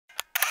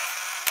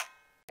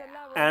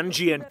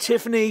Angie and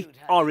Tiffany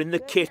are in the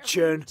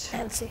kitchen.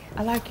 Fancy.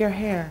 I like your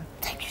hair.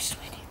 Thank you,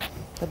 sweetie.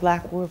 The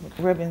black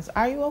ribbons.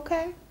 Are you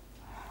okay?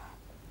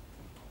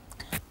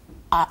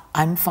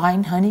 I'm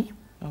fine, honey.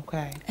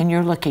 Okay. And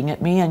you're looking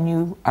at me and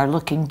you are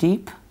looking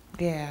deep.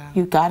 Yeah.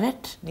 You got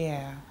it?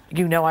 Yeah.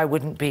 You know I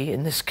wouldn't be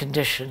in this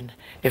condition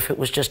if it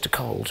was just a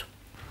cold.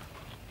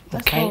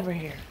 Let's okay? go over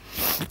here.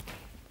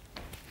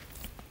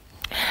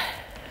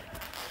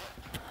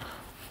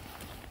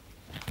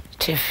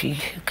 Tiffy,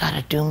 you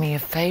gotta do me a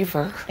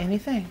favor.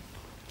 Anything.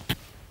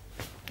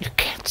 You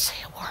can't say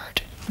a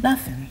word.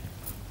 Nothing.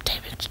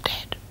 David's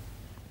dead.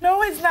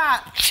 No, he's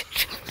not. Shh.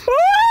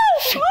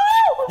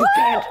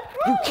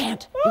 You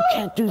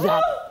can't do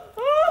that.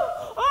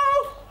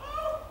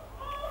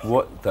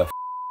 What the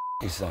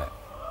is that?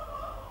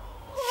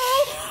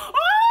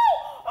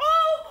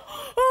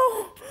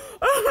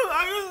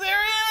 Are you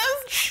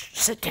serious? Shh,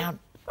 sit down.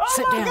 Oh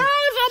Sit my down. gosh,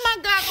 oh my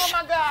gosh, oh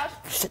my gosh.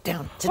 Sit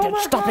down.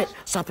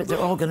 Stop it. They're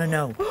all gonna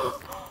know.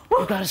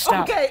 You gotta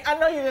stop. Okay, I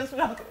know you just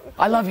know.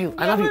 I love you.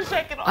 I love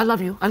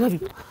you. I love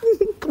you.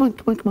 Come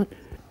on.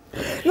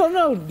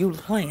 No, you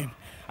playing.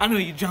 I know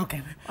you're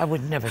joking. I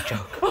would never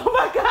joke. Oh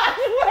my gosh,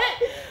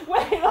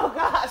 wait, oh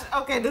gosh.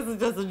 Okay, this is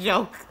just a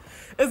joke.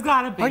 It's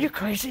gotta be. Are you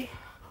crazy?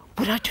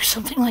 Would I do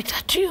something like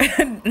that to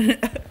you?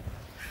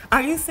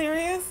 Are you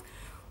serious?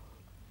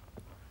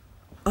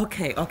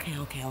 Okay.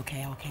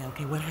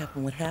 What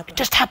happened? It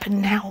just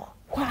happened now.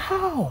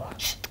 Wow.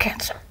 Shh,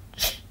 cancer.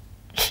 Shh.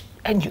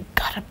 And you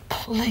gotta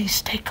please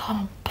stay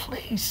calm,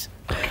 please.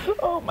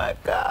 Oh my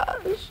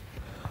gosh.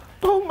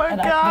 Oh my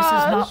And gosh. this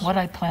is not what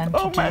I planned to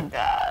do. Oh my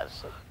gosh.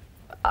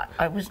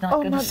 I was not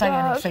going to say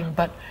anything,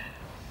 but...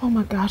 Oh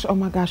my gosh.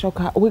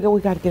 Okay, we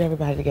got to get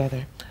everybody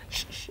together.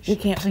 We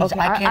can't. Please, okay,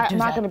 I can't do I'm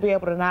that. not going to be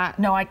able to not.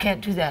 No, I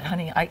can't do that,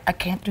 honey. I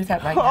can't do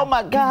that right now. Oh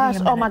my gosh.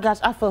 Give me a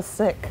minute. I feel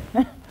sick.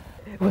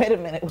 Wait a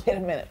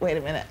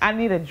minute. I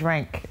need a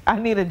drink.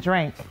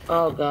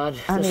 Oh, God.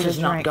 This is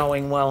not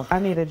going well. I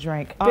need a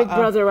drink. Big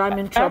brother, I'm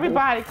in trouble.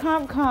 Everybody,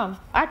 come.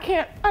 I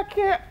can't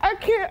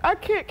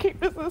keep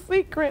this a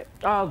secret.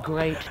 Oh,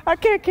 great. I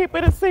can't keep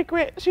it a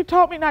secret. She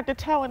told me not to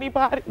tell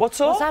anybody. What's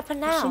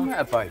happened now? What's the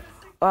matter, babe?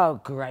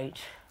 Oh,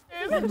 great.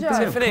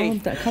 Tiffany,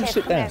 Come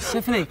sit down.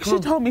 Tiffany, She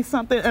told me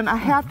something, and I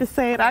have to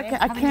say it.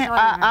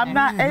 I'm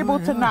not able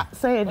to not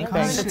say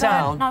anything. sit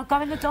down. No, go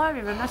in the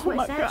diary room. That's what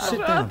it says. Sit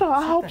down.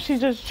 I hope she's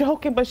just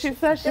joking, but she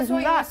says she's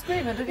not.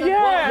 Screaming.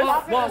 Yes.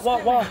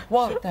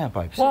 What? Sit down,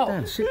 babe.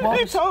 Sit down.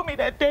 She told me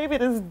that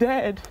David is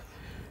dead.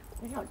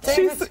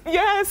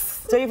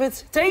 Yes.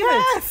 David?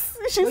 Yes.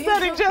 She said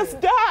he just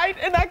died,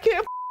 and I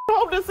can't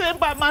hold this in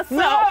by myself.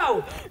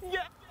 No.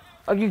 Yeah.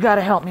 Oh, you got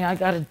to help me. I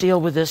got to deal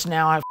with this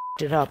now. I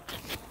f***ed it up.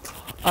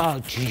 Oh,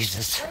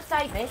 Jesus. Where's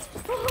David?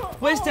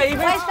 Where's David?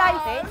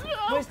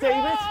 Where's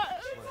David?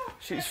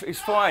 He's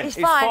fine. He's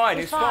He's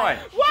fine. fine.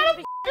 Why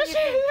the f*** did she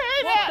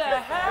hear that? What the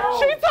hell?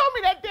 She told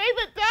me that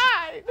David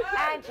died.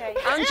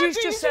 Angie's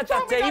just said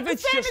that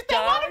David's just Why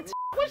died. the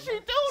f*** would she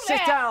do that?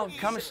 Sit down.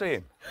 Come and see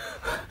him.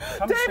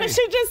 David,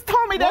 she just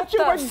told me that you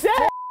were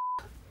dead.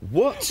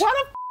 What?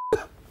 What the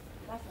f***?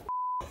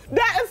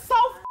 That is so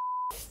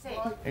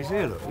He's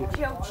here, look.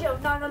 Chill.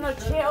 No,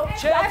 chill.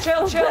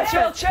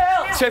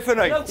 Chill.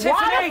 Tiffany.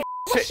 Why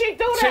the would she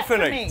do that to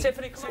me?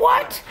 Tiffany.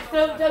 What?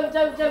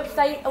 Don't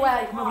stay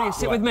away. Come over here.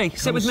 Sit with me.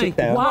 Sit with me.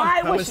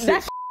 Why would she?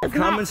 That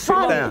Come and sit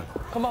down.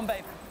 Come on,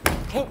 babe.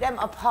 Keep them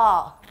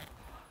apart.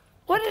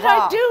 What did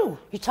I do?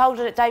 You told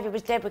her that David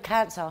was dead with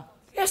cancer.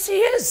 Yes, he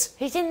is.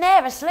 He's in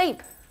there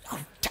asleep. Oh,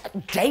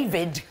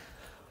 David,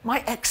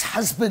 my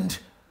ex-husband.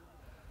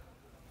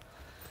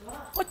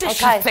 What does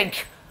she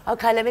think?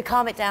 Okay, let me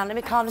calm it down. Let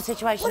me calm the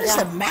situation down. What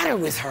is the matter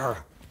with her?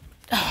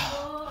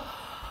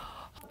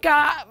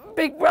 God,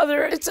 big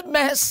brother, it's a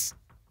mess.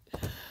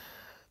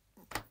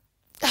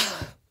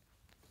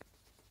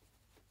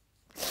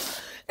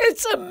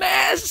 It's a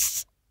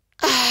mess.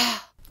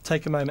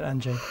 Take a moment,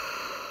 Angie.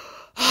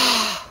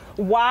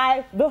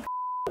 Why the f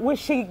would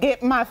she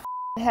get my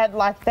head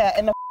like that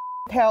in the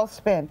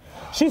tailspin?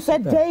 She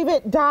said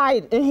David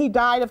died, and he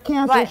died of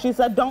cancer. Right. She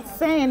said, don't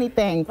say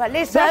anything. But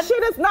listen. That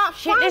shit is not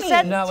funny.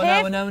 Listen,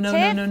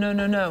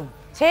 No.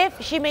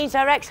 Tiff, she means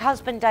her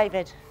ex-husband,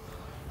 David.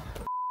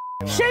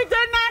 She did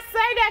not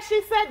say that.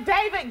 She said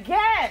David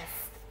guessed.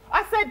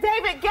 I said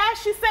David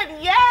guessed. She said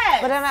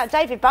yes. But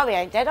David Bowie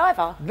ain't dead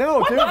either. No,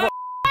 What the David.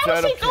 How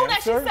would she do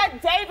that? She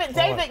said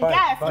David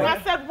guessed. And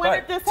I said, when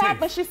did this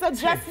happen? She said,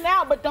 just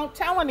now, but don't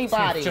tell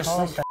anybody.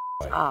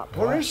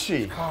 Where is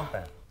she?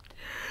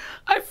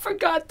 I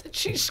forgot that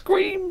she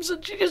screams,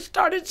 and she just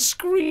started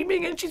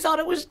screaming, and she thought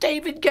it was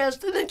David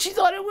Guest, and then she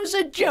thought it was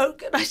a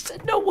joke. And I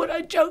said, no, would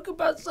I joke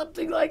about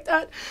something like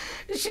that?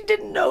 And she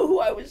didn't know who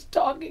I was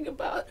talking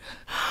about.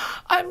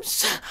 I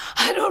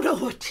don't know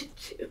what to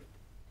do.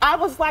 I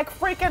was like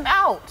freaking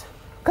out,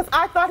 because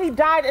I thought he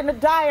died in the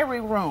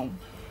diary room.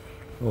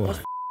 Oh.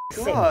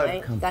 Sick, God.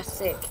 mate. That's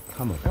sick.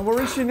 Come on. And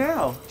where is she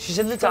now? She's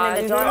in the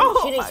Diary diary room. room.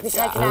 She needs to be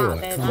taken out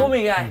of there. Call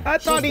me, guy. I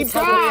thought he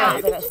Taken out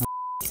of died. there. That's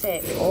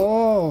sick.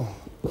 Oh.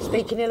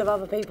 Speaking ill of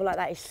other people like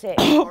that is sick.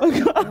 Oh my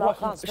God. I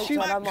can't speak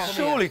to her no more.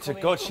 Surely to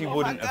God she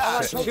wouldn't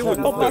have said. She Oh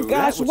wouldn't my do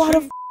gosh, that, why the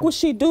f would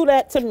she do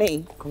that to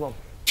me? Come on.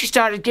 She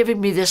started giving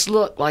me this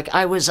look like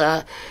I was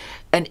an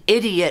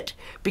idiot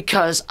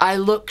because I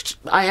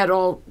had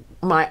all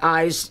my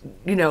eyes,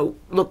 you know,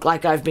 looked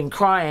like I've been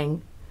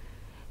crying.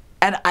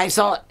 And I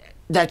thought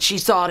that she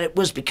thought it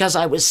was because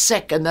I was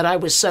sick and that I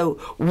was so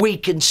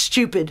weak and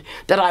stupid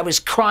that I was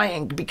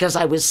crying because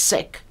I was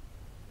sick.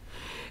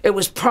 It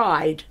was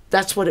pride.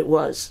 That's what it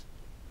was.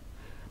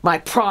 My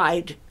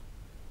pride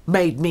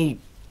made me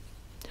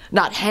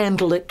not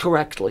handle it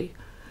correctly.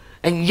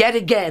 And yet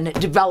again, it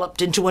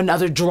developed into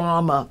another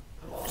drama.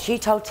 She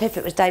told Tiff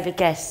it was David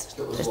Guest.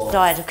 Just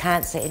died of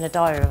cancer in a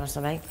diary room or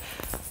something.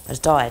 Has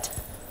died.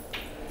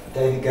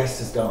 David Guest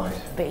has died.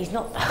 But he's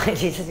not died,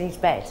 he's in his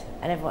bed.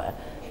 And everyone,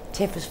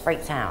 Tiff was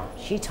freaked out.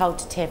 She told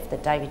Tiff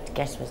that David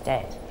Guest was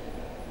dead.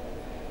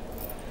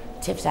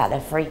 Tiff's out there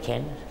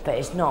freaking, but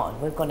it's not.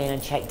 We've gone in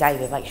and checked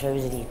David, make sure he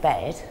was in his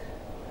bed.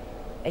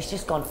 It's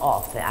just gone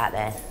off out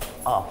there,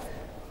 off.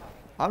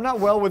 I'm not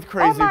well with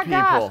crazy people. Oh my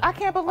gosh, I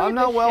can't believe I'm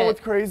not this well shit.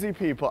 with crazy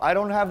people. I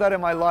don't have that in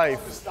my life.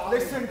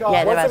 Listen, guys.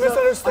 Yeah, What's the there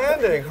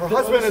misunderstanding? Her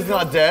husband is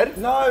not dead.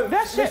 No,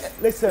 That shit.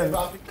 listen,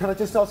 can I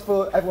just ask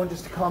for everyone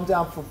just to calm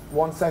down for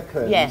 1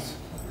 second? Yes.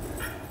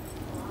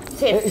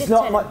 Tiff, It's just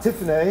not tell- my,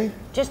 Tiffany,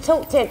 Just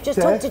talk, Tiff. Just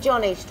Tiff, talk to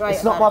Johnny straight.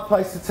 it's not my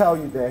place to tell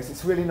you this.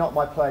 It's really not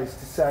my place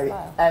to say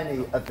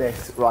any of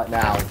this right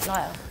now.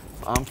 Liar.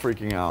 I'm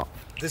freaking out.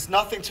 There's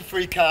nothing to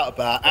freak out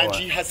about.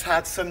 Angie has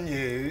had some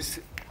news.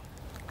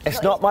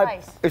 It's not not his my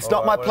place. it's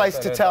not my place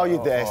to tell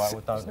you this.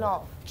 It's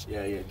not.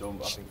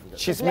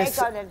 She's Let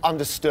go then.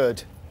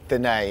 misunderstood the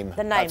name.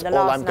 The name, That's the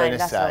all last I'm going name, to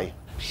that's say. all.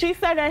 She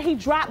said that he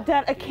dropped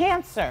dead of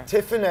cancer.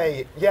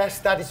 Tiffany, yes,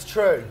 that is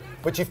true,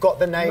 but you've got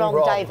the name Wrong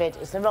wrong. David.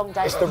 It's the wrong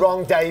David. It's the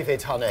wrong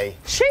David, honey.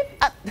 She,